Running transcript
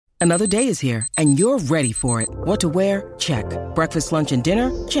Another day is here, and you're ready for it. What to wear? Check. Breakfast, lunch, and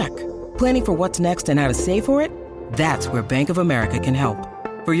dinner? Check. Planning for what's next and how to save for it? That's where Bank of America can help.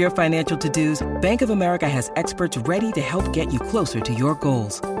 For your financial to-dos, Bank of America has experts ready to help get you closer to your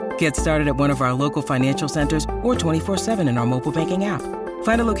goals. Get started at one of our local financial centers or 24/7 in our mobile banking app.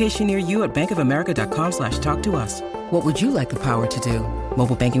 Find a location near you at bankofamerica.com/talktous. What would you like the power to do?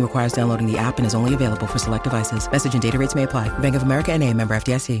 Mobile banking requires downloading the app and is only available for select devices. Message and data rates may apply. Bank of America N.A., member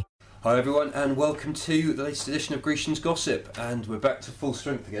FDIC. Hi everyone, and welcome to the latest edition of Grecian's Gossip, and we're back to full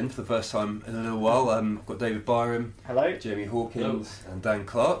strength again for the first time in a little while. I've got David Byram, hello, Jamie Hawkins, hello, and Dan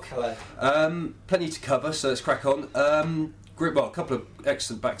Clark. Hello. Plenty to cover, so let's crack on. A couple of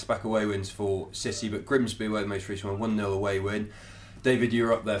excellent back-to-back away wins for City, but Grimsby were the most recent one, 1-0 away win. David, you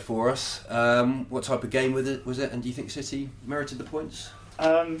were up there for us. What type of game was it, and do you think City merited the points?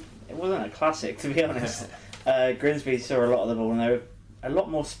 It wasn't a classic, to be honest. Grimsby saw a lot of the ball, and they were a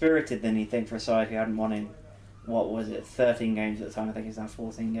lot more spirited than you'd think for a side who hadn't won in, 13 games at the time. I think it's now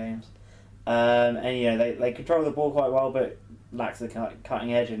 14 games. And they control the ball quite well, but lacked the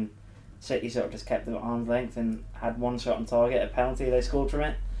cutting edge, and City sort of just kept them at arm's length and had one shot on target, a penalty they scored from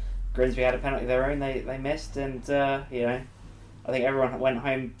it. Grimsby had a penalty of their own, they missed, and I think everyone went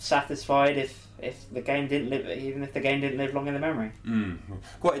home satisfied if the game didn't live long in the memory.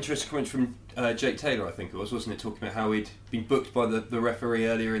 Quite interesting comments from Jake Taylor, I think it was, wasn't it, talking about how he'd been booked by the referee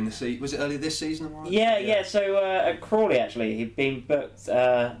earlier in the season. Was it earlier this season? Yeah. So at Crawley, actually, he'd been booked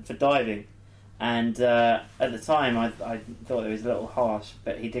for diving, and at the time I thought it was a little harsh,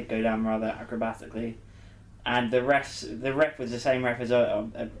 but he did go down rather acrobatically. And the ref was the same ref as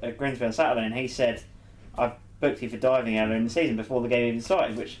at Grimsby on Saturday, and he said, "I've booked you for diving earlier in the season before the game even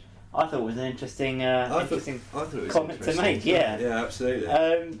started," which I thought was an interesting comment to make. Yeah, absolutely.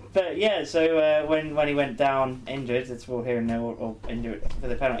 So when he went down injured, as we'll hear now, or injured for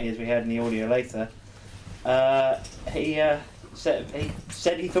the penalty as we heard in the audio later, he said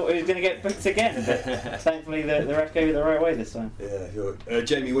he thought he was going to get booked again, but thankfully the ref gave it the right way this time. Yeah, sure.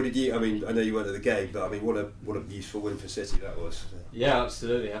 Jamie, what did you? I mean, I know you weren't at the game, but I mean, what a useful win for City that was. Yeah,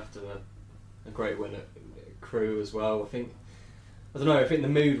 absolutely. After a great win at Crewe as well, I think the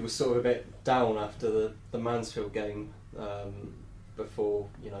mood was sort of a bit down after the Mansfield game, before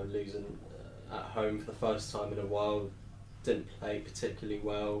losing at home for the first time in a while. Didn't play particularly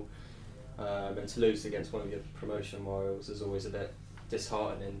well, and to lose against one of your promotion rivals is always a bit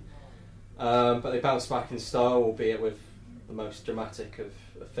disheartening. But they bounced back in style, albeit with the most dramatic of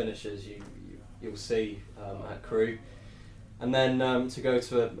finishes you'll see at Crewe, and then to go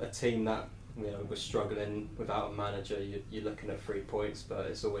to a team that was struggling without a manager. You're looking at 3 points, but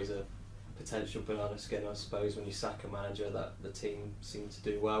it's always a potential banana skin, I suppose, when you sack a manager that the team seemed to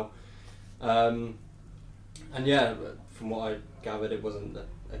do well. And yeah, from what I gathered, it wasn't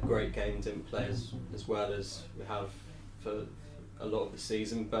a great game. Didn't play as well as we have for a lot of the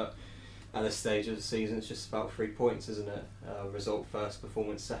season, but at this stage of the season, it's just about 3 points, isn't it? Result first,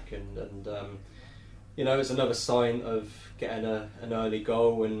 performance second, and it's another sign of getting an early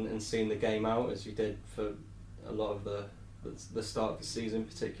goal and seeing the game out, as we did for a lot of the start of the season,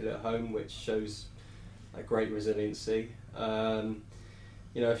 particularly at home, which shows a great resiliency. A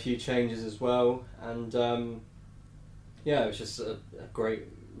few changes as well, and it was just a great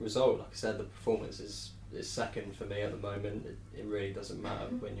result. Like I said, the performance is second for me at the moment. It really doesn't matter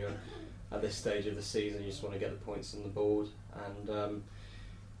when you're at this stage of the season. You just want to get the points on the board, and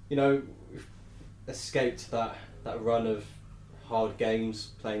we've escaped that run of hard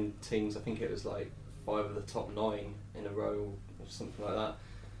games playing teams. I think it was like 5 of the top 9 in a row or something like that,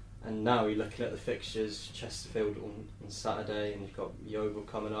 and now you're looking at the fixtures: Chesterfield on Saturday, and you've got Yeovil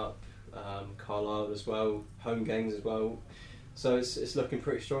coming up, Carlisle as well, home games as well, so it's looking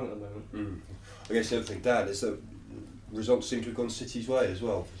pretty strong at the moment. I guess the other thing, Dan, is that results seem to have gone City's way as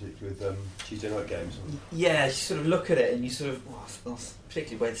well, particularly with Tuesday night games. Yeah, you sort of look at it and you sort of,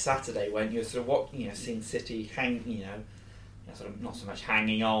 particularly where the Saturday went, you're sort of seeing City sort of not so much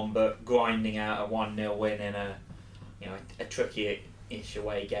hanging on, but grinding out a 1-0 win in a tricky-ish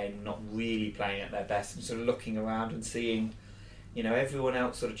away game, not really playing at their best, and sort of looking around and seeing, everyone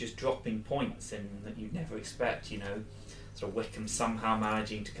else sort of just dropping points in that you'd never expect. Sort of Wickham somehow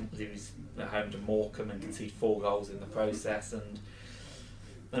managing to lose at home to Morecambe and concede 4 goals in the process, and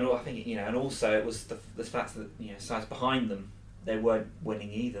I think and also it was the fact that sides behind them, they weren't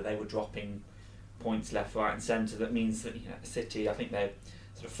winning either. They were dropping points left, right, and centre. That means that City, I think they're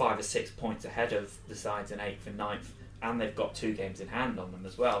sort of 5 or 6 points ahead of the sides in 8th and 9th, and they've got 2 games in hand on them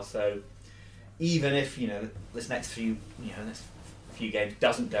as well. So even if this next few games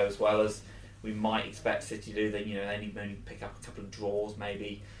doesn't go as well as we might expect City to do, then they need to pick up a couple of draws,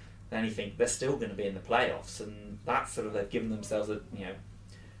 maybe anything, they're still going to be in the playoffs, and that's sort of they've given themselves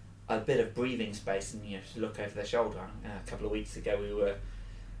a bit of breathing space, and to look over their shoulder. A couple of weeks ago, we were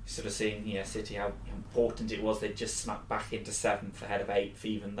sort of seeing City, how important it was they just snuck back into 7th ahead of 8th,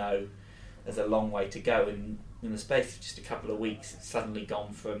 even though there's a long way to go. And in the space of just a couple of weeks, it's suddenly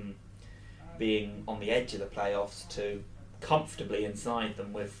gone from being on the edge of the playoffs to comfortably inside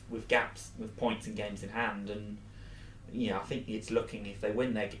them with gaps, with points and games in hand. And I think it's looking, if they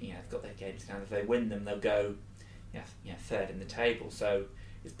win they've got their games in hand. If they win them, they'll go third in the table. So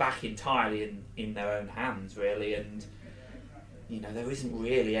it's back entirely in their own hands, really. And there isn't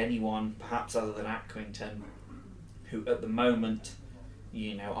really anyone, perhaps other than Accrington, who at the moment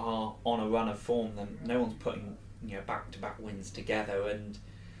are on a run of form. Then no one's putting back-to-back wins together, and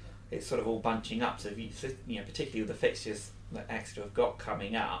it's sort of all bunching up. So if particularly with the fixtures that Exeter have got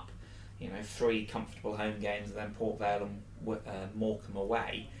coming up, 3 comfortable home games and then Port Vale and Morecambe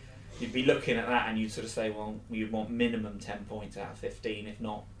away, you'd be looking at that and you'd sort of say, well, you'd want minimum 10 points out of 15, if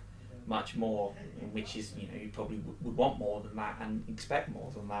not much more, which is, you probably would want more than that and expect more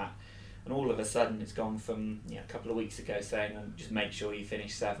than that. And all of a sudden it's gone from a couple of weeks ago saying, well, just make sure you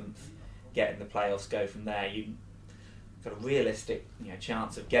finish 7th, get in the playoffs, go from there. You've got a realistic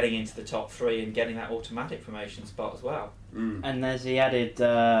chance of getting into the top 3 and getting that automatic promotion spot as well. And there's the added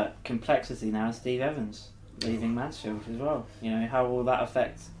complexity now, Steve Evans leaving Mansfield as well. How will that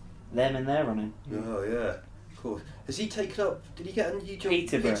affect them in their running? Oh yeah, of course. Has he taken up? Did he get a new job?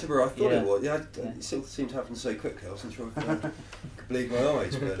 Peterborough. I thought it was. Yeah, it still seemed to happen so quickly. I wasn't sure if I could believe my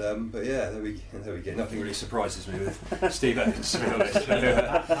eyes, but yeah, there we go. Nothing really surprises me with Steve Evans, to be honest.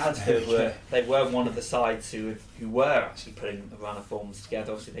 Mansfield they were one of the sides who were actually putting a run of forms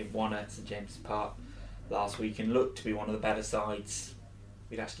together. Obviously, they won at St James's Park last week and looked to be one of the better sides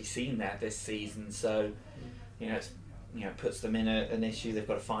we'd actually seen there this season. So, it puts them in an issue. They've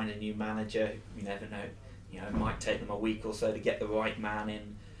got to find a new manager. You never know. It might take them a week or so to get the right man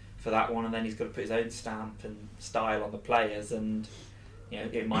in for that one, and then he's got to put his own stamp and style on the players, and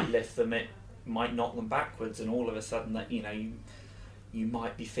it might lift them, it might knock them backwards, and all of a sudden that you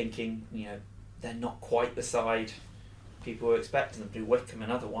might be thinking they're not quite the side people were expecting them to do. Wycombe,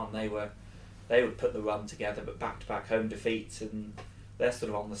 another one, they would put the run together, but back-to-back home defeats, and they're sort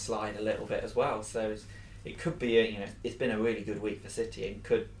of on the slide a little bit as well. So it could be it's been a really good week for City, and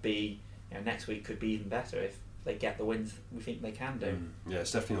could be next week could be even better if they get the wins we think they can do. Yeah,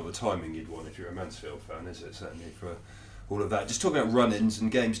 it's definitely not the timing you'd want if you're a Mansfield fan, is it? Certainly for all of that. Just talking about run-ins and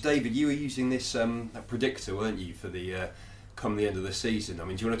games, David, you were using this that predictor, weren't you, for the come the end of the season? I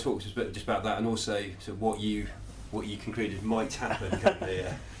mean, do you want to talk to us a bit just about that, and also sort of what you concluded might happen come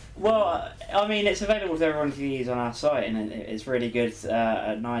the Well, I mean, it's available to everyone to use on our site, and it's really good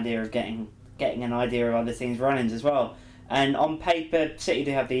an idea of getting an idea of other teams' run-ins as well. And on paper, City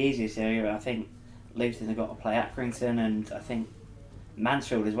do have the easiest area. I think Luton have got to play Accrington, and I think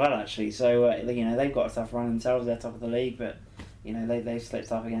Mansfield as well, actually. So they've got a tough run themselves. They're top of the league, but they've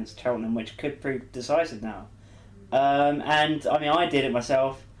slipped up against Cheltenham, which could prove decisive now. And I mean, I did it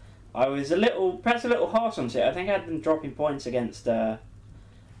myself. I was perhaps a little harsh on City. I think I had them dropping points against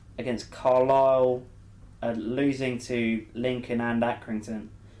Carlisle, losing to Lincoln and Accrington.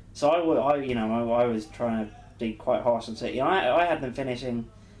 So I was trying to be quite harsh on City. I had them finishing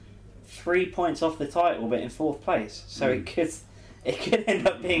 3 points off the title, but in 4th place. So it could end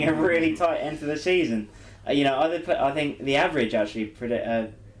up being a really tight end to the season. I think the average actually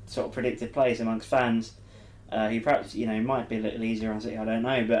sort of predicted place amongst fans, who perhaps might be a little easier on City. I don't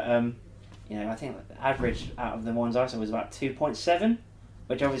know, but I think the average out of the ones I saw was about 2.7,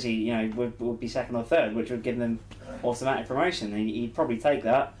 which obviously would be 2nd or 3rd, which would give them automatic promotion. And you'd probably take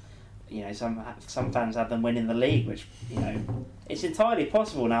that. Some fans have them winning the league, which it's entirely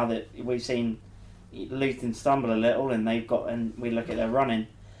possible now that we've seen Luton stumble a little, and we look at their running,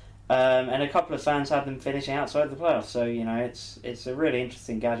 and a couple of fans have them finishing outside the playoffs. So it's a really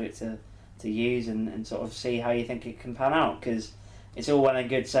interesting gadget to use and sort of see how you think it can pan out, because it's all well and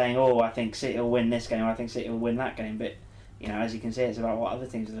good saying, I think City will win this game, I think City will win that game, but as you can see, it's about what other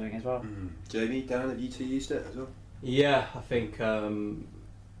teams are doing as well. Jamie, Dan, have you two used it as well? Yeah, I think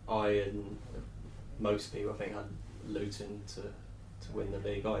I and most people, I think, had Luton to win the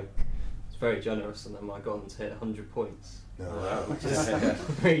league. I was very generous, and then I got on to hit 100 points. Which is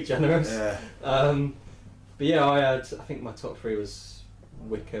very generous. Yeah. But yeah, I think my top 3 was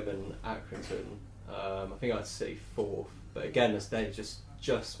Wycombe and Accrington. I think I had City 4th, but again, they're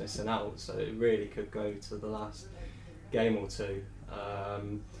just missing out, so it really could go to the last game or two. I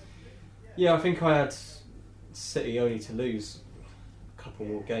think I had City only to lose a couple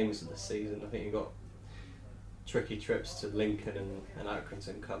more games of the season. I think you got tricky trips to Lincoln and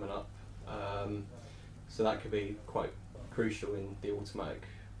Accrington coming up, so that could be quite crucial in the automatic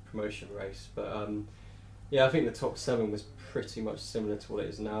promotion race. But yeah, I think the top 7 was pretty much similar to what it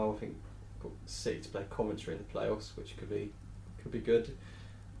is now. I think got City to play Coventry in the playoffs, which could be good.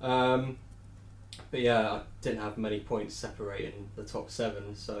 But yeah, I didn't have many points separating the top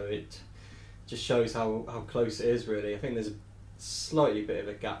 7, so it just shows how close it is really. I think there's a slightly bit of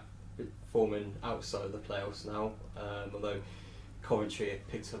a gap forming outside of the playoffs now, although Coventry had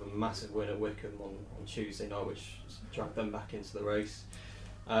picked up a massive win at Wycombe on Tuesday night, which dragged them back into the race.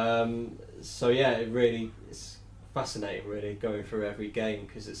 So yeah, it's fascinating really going through every game,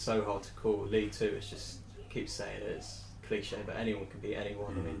 because it's so hard to call. League Two, it's just keep saying it, it's cliche, but anyone can beat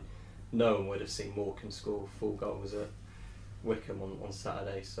anyone. I mean, no one would have seen Morecambe score 4 goals at Wycombe on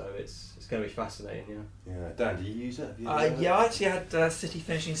Saturday, so it's going to be fascinating. Yeah, Dan, do you use it? Yeah, I actually had City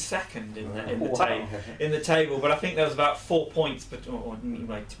finishing second in the table, but I think there was about 4 points, or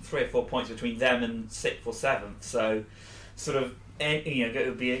 3 or 4 points between them and 6th or 7th. So, sort of, it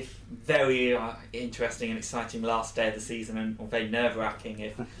would be a very interesting and exciting last day of the season, and very nerve-wracking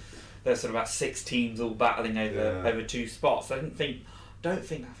if there's sort of about 6 teams all battling over 2 spots. I think I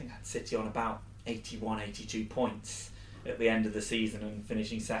had City on about 81, 82 points at the end of the season and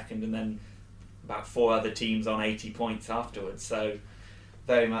finishing second, and then about 4 other teams on 80 points afterwards. So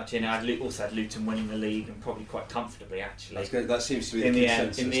very much in. I also had Luton winning the league, and probably quite comfortably actually. That seems to be the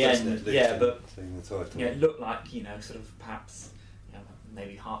consensus. In the end, yeah, but it looked like sort of perhaps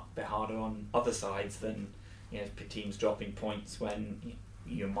maybe a bit harder on other sides than teams dropping points when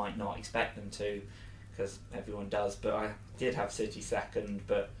you might not expect them to, because everyone does. But I did have City second,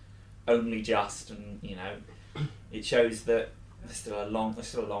 but only just, and it shows that there's still a long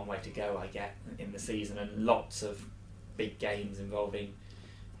way to go, I get, in the season, and lots of big games involving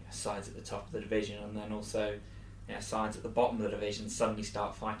sides at the top of the division, and then also sides at the bottom of the division suddenly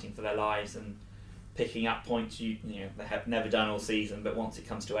start fighting for their lives and picking up points they have never done all season. But once it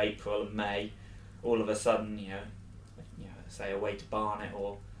comes to April and May, all of a sudden say away to Barnet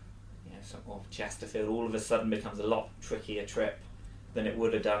or Chesterfield, all of a sudden becomes a lot trickier trip than it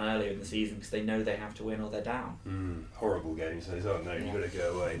would have done earlier in the season, because they know they have to win or they're down. Horrible games those, aren't they? You've got to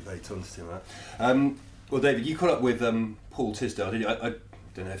go away and play tons to that. Well, David, you caught up with Paul Tisdale, did you? I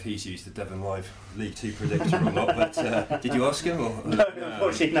don't know if he's used the Devon Live League 2 predictor or not, but did you ask him? Or? No,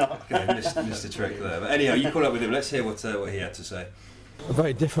 unfortunately not. Okay, missed a trick there. But anyhow, you caught up with him. Let's hear what he had to say. A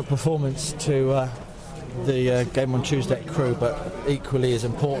very different performance to the game on Tuesday at Crewe, but equally as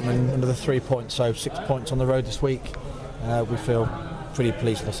important, and another 3 points, so 6 points on the road this week. We feel pretty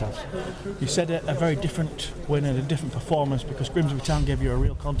pleased with ourselves. You said a very different win and a different performance, because Grimsby Town gave you a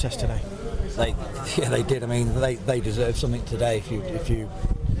real contest today. They did. I mean, they deserve something today. If you're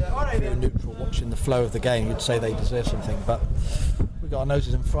neutral watching the flow of the game, you'd say they deserve something. But we got our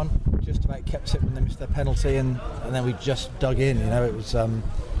noses in front, just about kept it when they missed their penalty, and then we just dug in. It was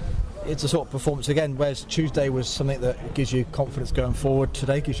it's a sort of performance again. Whereas Tuesday was something that gives you confidence going forward,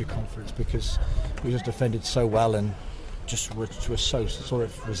 today gives you confidence because we just defended so well and just were so sort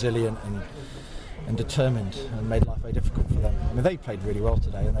of resilient and determined, and made life very difficult for them. I mean, they played really well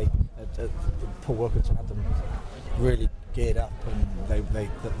today, and Paul Wilkinson had them really geared up, and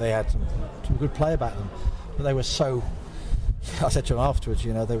they had some good play about them. But they were so, I said to them afterwards,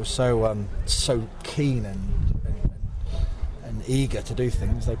 they were so keen and eager to do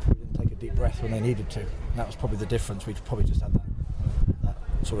things. They probably didn't take a deep breath when they needed to. And that was probably the difference. We probably just had that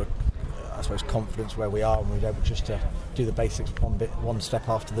sort of, I suppose, confidence where we are, and we were able just to do the basics one step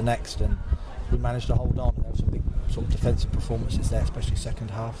after the next, and we managed to hold on. And there were some big sort of defensive performances there, especially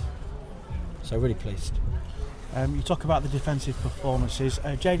second half. So really pleased. You talk about the defensive performances.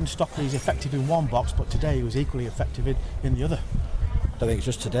 Jayden Stockley is effective in one box, but today he was equally effective in the other. I don't think it's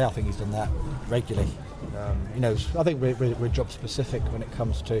just today. I think he's done that regularly. I think we're job specific when it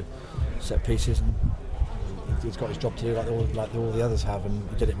comes to set pieces, and he's got his job to do like all the others have, and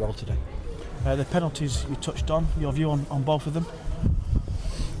he did it well today. The penalties you touched on, your view on both of them?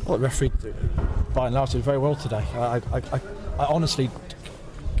 Well, the referee, by and large, did very well today. I honestly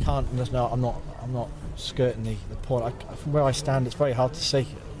can't. No, I'm not skirting the point. From where I stand, it's very hard to see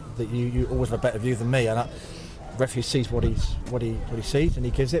that you always have a better view than me. And the referee sees what he sees, and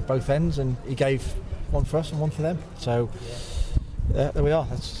he gives it both ends, and he gave one for us and one for them. So there we are.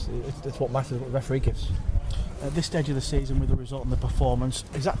 That's what matters. What the referee gives. At this stage of the season, with the result and the performance,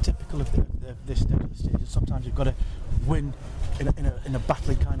 is that typical of this stage of the season? Sometimes you've got to win in a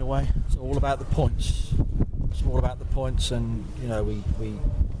battling kind of way. It's all about the points. It's all about the points, and we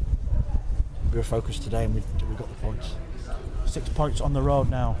were focused today, and we got the points. 6 points on the road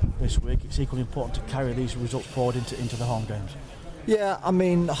now this week. It's equally important to carry these results forward into the home games. Yeah, I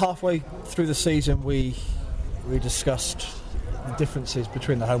mean, halfway through the season we discussed the differences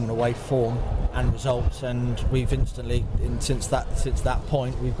between the home and away form and results, and we've instantly, since that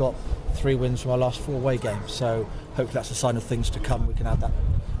point, we've got 3 wins from our last 4 away games. So hopefully that's a sign of things to come. We can add that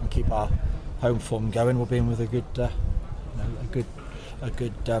and keep our home form going. We'll be in with a good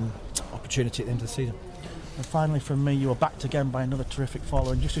opportunity at the end of the season. And finally, from me, you were backed again by another terrific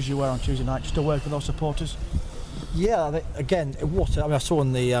follower, and just as you were on Tuesday night, just a word for those supporters. Yeah, I saw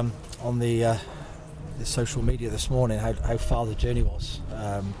on the social media this morning how far the journey was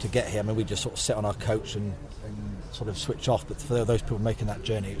to get here. I mean, we just sort of sit on our couch and sort of switch off, but for those people making that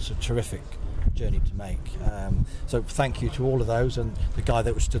journey, it was a terrific journey to make. So thank you to all of those, and the guy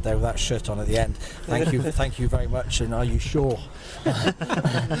that was stood there with that shirt on at the end, thank you very much. And are you sure?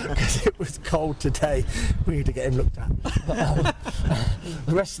 Because it was cold today, we need to get him looked at.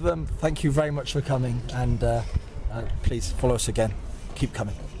 The rest of them, thank you very much for coming, and please follow us again. Keep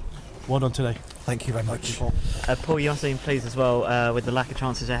coming. Well done today. Thank you very much. Paul, you also seem pleased as well with the lack of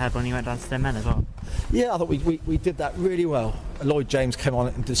chances they had when you went down to 10 men as well. Yeah, I thought we did that really well. Lloyd James came on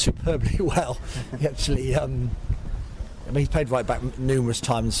and did superbly well. He actually, he's played right back numerous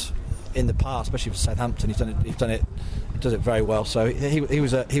times in the past, especially for Southampton. He does it very well. So he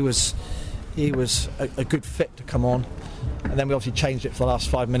was a good fit to come on. And then we obviously changed it for the last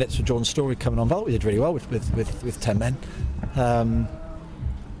 5 minutes with Jordan Story coming on. But we did really well with 10 men.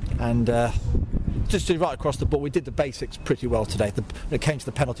 Just right across the board, we did the basics pretty well today. When it came to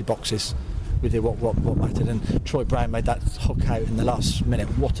the penalty boxes, we did what mattered. And Troy Brown made that hook out in the last minute.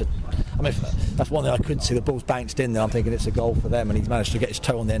 That's one thing I couldn't see. The ball's bounced in there. I'm thinking it's a goal for them, and he's managed to get his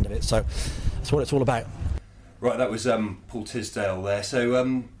toe on the end of it. So that's what it's all about. Right, that was Paul Tisdale there.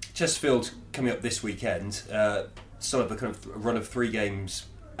 So Chesterfield coming up this weekend. Start of a kind of run of 3 games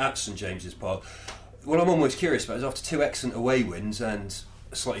at St James's Park. What I'm almost curious about is, after 2 excellent away wins and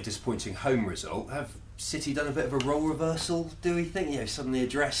a slightly disappointing home result, have City done a bit of a role reversal, do we think? Suddenly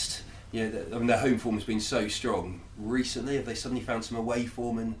addressed, their home form has been so strong recently. Have they suddenly found some away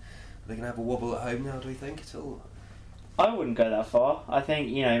form, and are they going to have a wobble at home now, do we think, at all? I wouldn't go that far. I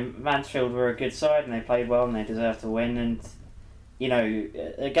think, Mansfield were a good side and they played well and they deserve to win, and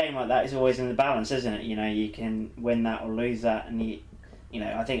a game like that is always in the balance, isn't it? You can win that or lose that, and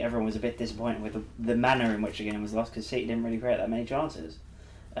I think everyone was a bit disappointed with the manner in which the game was lost, because City didn't really create that many chances.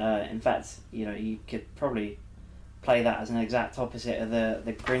 In fact, you could probably play that as an exact opposite of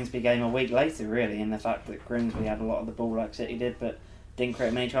the Grimsby game a week later, really, in the fact that Grimsby had a lot of the ball like City did, but didn't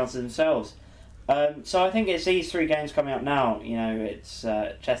create many chances themselves. So I think it's these 3 games coming up now. It's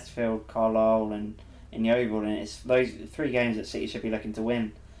Chesterfield, Carlisle, and Yeovil, and it's those 3 games that City should be looking to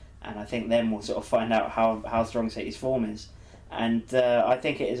win. And I think then we'll sort of find out how strong City's form is. And I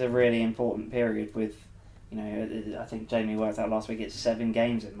think it is a really important period with. I think Jamie worked out last week it's 7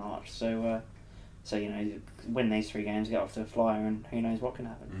 games in March, so win these 3 games, get off to a flyer, and who knows what can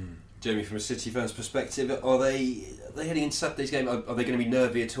happen. Jamie, from a City fan's perspective, are they heading into Saturday's game? Are they going to be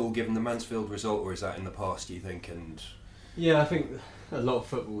nervy at all, given the Mansfield result, or is that in the past, do you think? And yeah, I think a lot of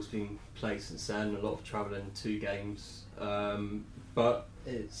football's been played since then. A lot of travelling, 2 games, but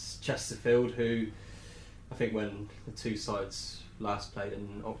it's Chesterfield who, I think, when the 2 sides last played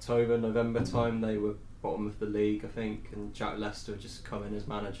in October, November time, they were bottom of the league, I think, and Jack Lester had just come in as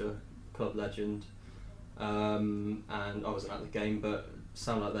manager, club legend, and I wasn't at the game, but it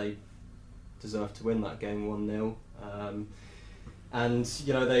sounded like they deserved to win that game 1-0, and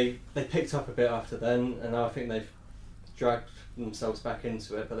they picked up a bit after then, and I think they've dragged themselves back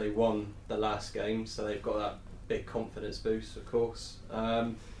into it, but they won the last game, so they've got that big confidence boost, of course.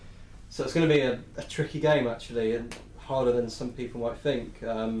 So it's going to be a tricky game, actually, and harder than some people might think.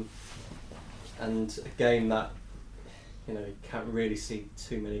 And a game that you can't really see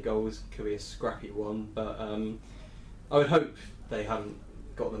too many goals. It could be a scrappy one, but I would hope they haven't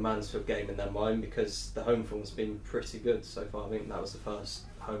got the Mansfield game in their mind, because the home form's been pretty good so far. I think that was the first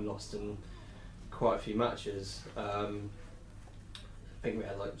home loss in quite a few matches. I think we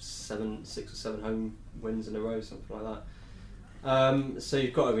had like 6 or 7 home wins in a row, something like that. So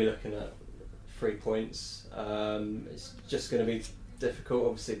you've got to be looking at 3 points. It's just going to be difficult,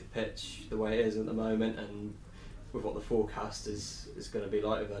 obviously, the pitch the way it is at the moment, and with what the forecast is going to be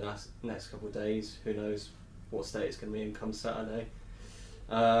like over the next couple of days. Who knows what state it's going to be in come Saturday.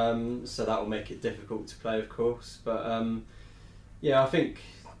 So that will make it difficult to play, of course, but I think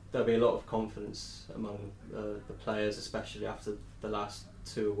there'll be a lot of confidence among the players, especially after the last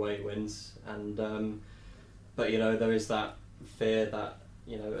 2 away wins, and but there is that fear that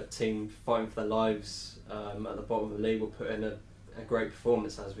a team fighting for their lives at the bottom of the league will put in a great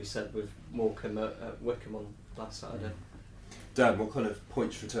performance, as we said, with Morecambe at Wycombe on last Saturday. Dan, what kind of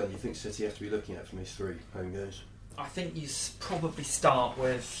points return do you think City have to be looking at from these 3 home games? I think you probably start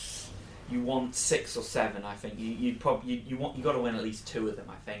with, you want 6 or 7. I think you got to win at least 2 of them.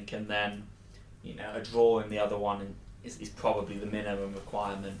 I think, and then a draw in the other one is probably the minimum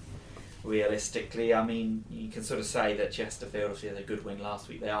requirement. Realistically, I mean, you can sort of say that Chesterfield obviously had a good win last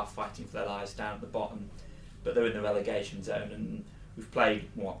week. They are fighting for their lives down at the bottom, but they're in the relegation zone, and we've played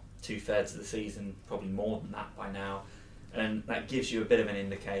 2/3 of the season, probably more than that by now, and that gives you a bit of an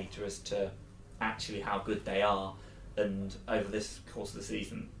indicator as to actually how good they are. And over this course of the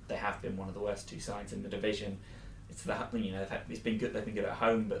season, they have been one of the worst 2 sides in the division. It's it's been good. They've been good at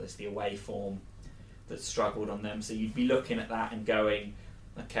home, but it's the away form that's struggled on them. So you'd be looking at that and going,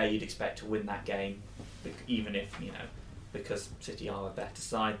 okay, you'd expect to win that game, even if because City are a better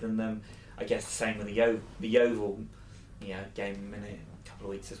side than them. I guess the same with the Yeovil, game in a couple of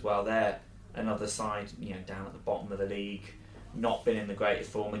weeks as well. They're another side, down at the bottom of the league, not been in the greatest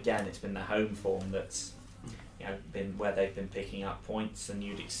form. Again, it's been their home form that's been where they've been picking up points, and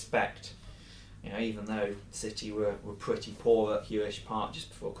you'd expect, even though City were pretty poor at Hewish Park just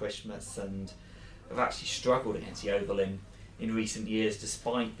before Christmas and have actually struggled against Yeovil in recent years,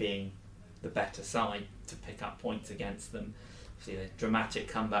 despite being the better side, to pick up points against them. See the dramatic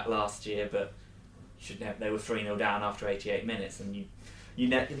comeback last year, but they were 3-0 down after 88 minutes, and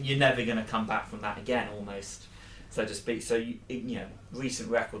you're never going to come back from that again, almost, so to speak. So recent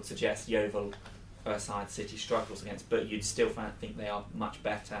records suggest Yeovil are a side City struggles against, but you'd still think they are much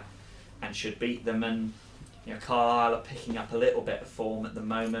better and should beat them. And Carlisle are picking up a little bit of form at the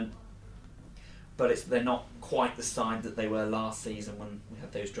moment, but they're not quite the side that they were last season when we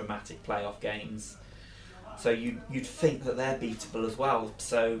had those dramatic playoff games. So you'd think that they're beatable as well.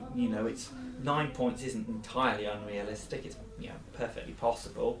 So it's 9 points isn't entirely unrealistic. It's perfectly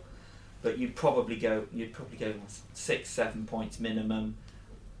possible, but you'd probably go 6-7 points minimum,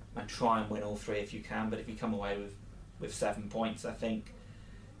 and try and win all 3 if you can. But if you come away with 7 points, I think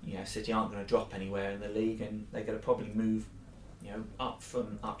City aren't going to drop anywhere in the league, and they're going to probably move up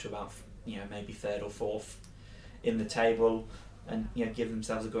to about maybe 3rd or 4th in the table, and give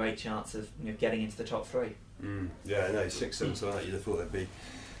themselves a great chance of getting into the top 3. Yeah, I know 6-7 something like that. You'd have thought they'd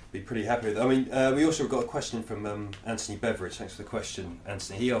be pretty happy with it. I mean, we also got a question from Anthony Beveridge. Thanks for the question,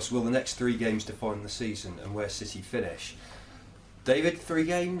 Anthony. He asked, will the next 3 games define the season and where City finish? David, 3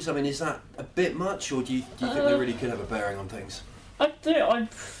 games? I mean, is that a bit much, or do you think they really could have a bearing on things? I do.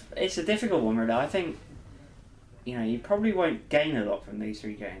 It's a difficult one, really. I think you probably won't gain a lot from these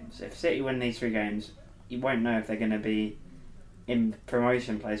 3 games. If City win these 3 games, you won't know if they're going to be in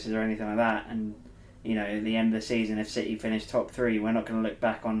promotion places or anything like that. And at the end of the season, if City finish top 3, we're not going to look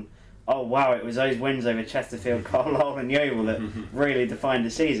back on, oh wow, it was those wins over Chesterfield, Carlisle, and Yeovil that really defined the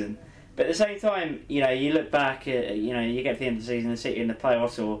season. But at the same time, you look back at, you get to the end of the season and City in the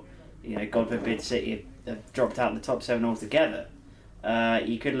playoffs, or, God forbid, City have dropped out in the top 7 altogether.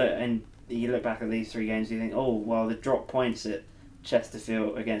 You could look back at these 3 games and you think, oh, well, the drop points at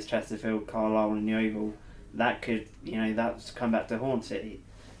against Chesterfield, Carlisle and Yeovil, that could, that's come back to haunt City.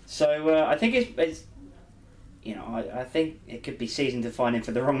 So I think it's I think it could be season defining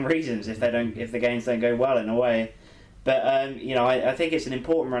for the wrong reasons if the games don't go well in a way. But I think it's an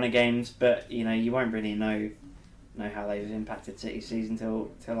important run of games, but you won't really know how they've impacted City's season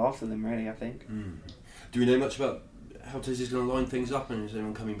till after them, really. I think. Do we know much about how City's going to line things up, and is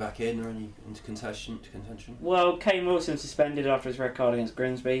anyone coming back in or any into contention? Well, Kane Wilson suspended after his red card against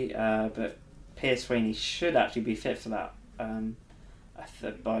Grimsby, but Piers Sweeney should actually be fit for that.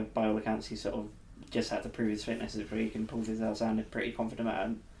 By all accounts, he sort of just had to prove his fitness this week, and Paul Tisdale sounded pretty confident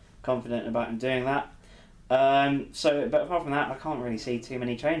about him doing that. But apart from that, I can't really see too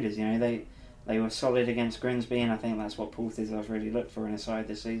many changes. They were solid against Grimsby, and I think that's what Paul Tisdale's really looked for in a side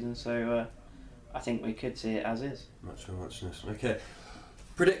this season. So I think we could see it as is. Much for muchness. Okay,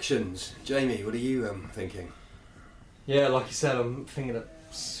 predictions. Jamie, what are you thinking? Yeah, like you said, I'm thinking a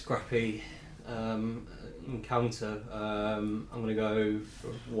scrappy encounter. I'm going to go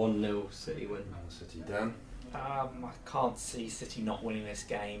for 1-0 City win. City, Dan? I can't see City not winning this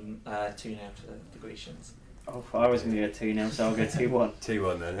game. 2-0 to the Grecians. Oh, I was going to go 2-0, so I'll go 2-1.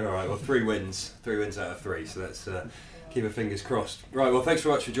 2-1 then. All right. Well, 3 wins. 3 wins out of 3. So let's keep our fingers crossed. Right. Well, thanks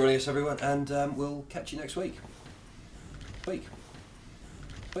very much for joining us, everyone, and we'll catch you next week.